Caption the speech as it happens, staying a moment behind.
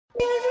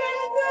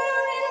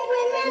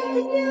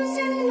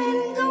using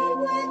men go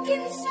work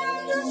in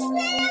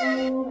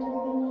SoundCloud.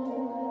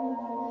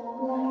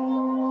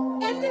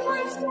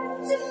 Everyone's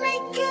got to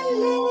make a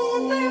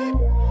living.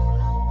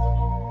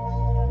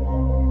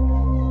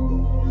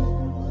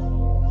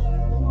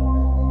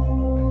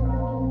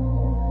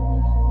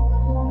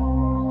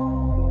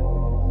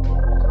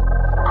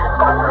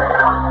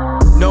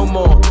 No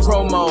more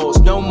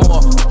promos, no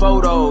more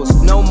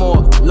photos, no more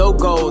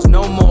logos,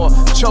 no more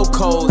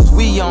chokeholds.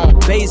 We on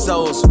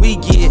Bezos, we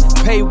get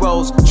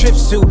payrolls,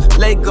 trips to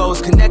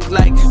Legos, connect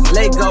like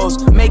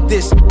Legos. Make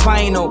this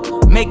final,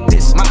 make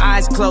this my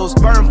eyes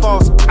closed, burn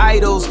false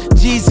idols,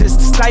 Jesus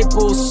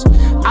disciples.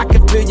 I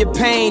can feel your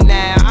pain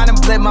now, I done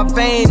bled my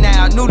vein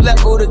now. New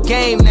level the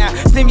game now,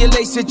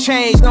 stimulation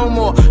change. No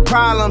more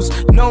problems,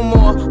 no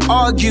more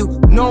argue,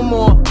 no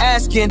more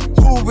asking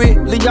who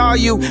really are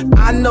you.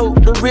 I know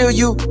the real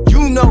you,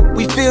 you know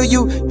we feel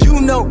you,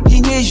 you know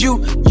he hears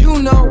you,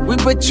 you know we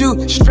with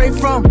you. Straight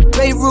from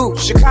Beirut,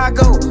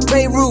 Chicago,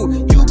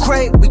 Beirut, you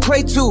crave, we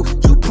pray to,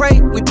 you pray,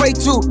 we pray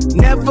to.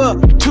 Never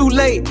too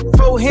late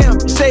for him,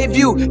 save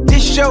you.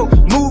 This show,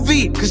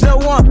 movie, cause no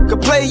one can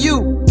play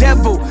you.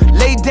 Devil,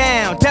 lay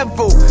down,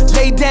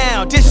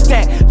 this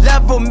that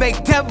level,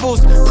 make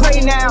devils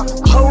pray now.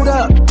 Hold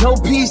up, no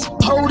peace,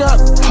 hold up,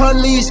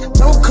 police,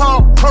 don't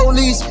call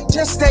police,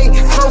 just stay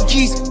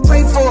focused.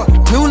 Pray for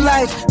new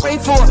life, pray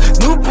for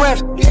new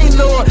breath. Hey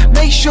Lord,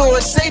 make sure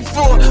it's safe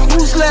for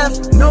who's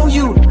left. Know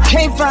you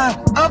can't find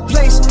a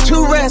place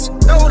to rest.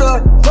 Know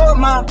the Lord,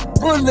 my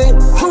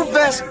bulletproof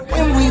vest.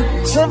 When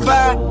we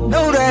survive,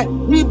 know that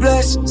we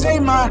blessed. Say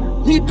my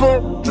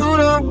people through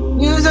the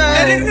music.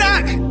 Let it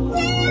rock.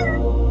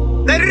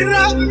 Let it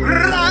rock,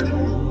 rock.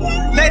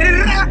 Let it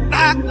rock,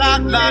 rock,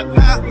 rock, rock,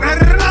 rock.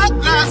 Let it rock,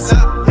 rock.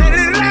 Let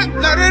it rock,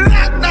 let it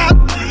rock, rock.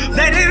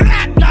 Let it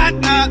rock, rock,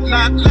 rock,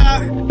 rock,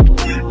 rock.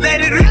 Let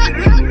it rock.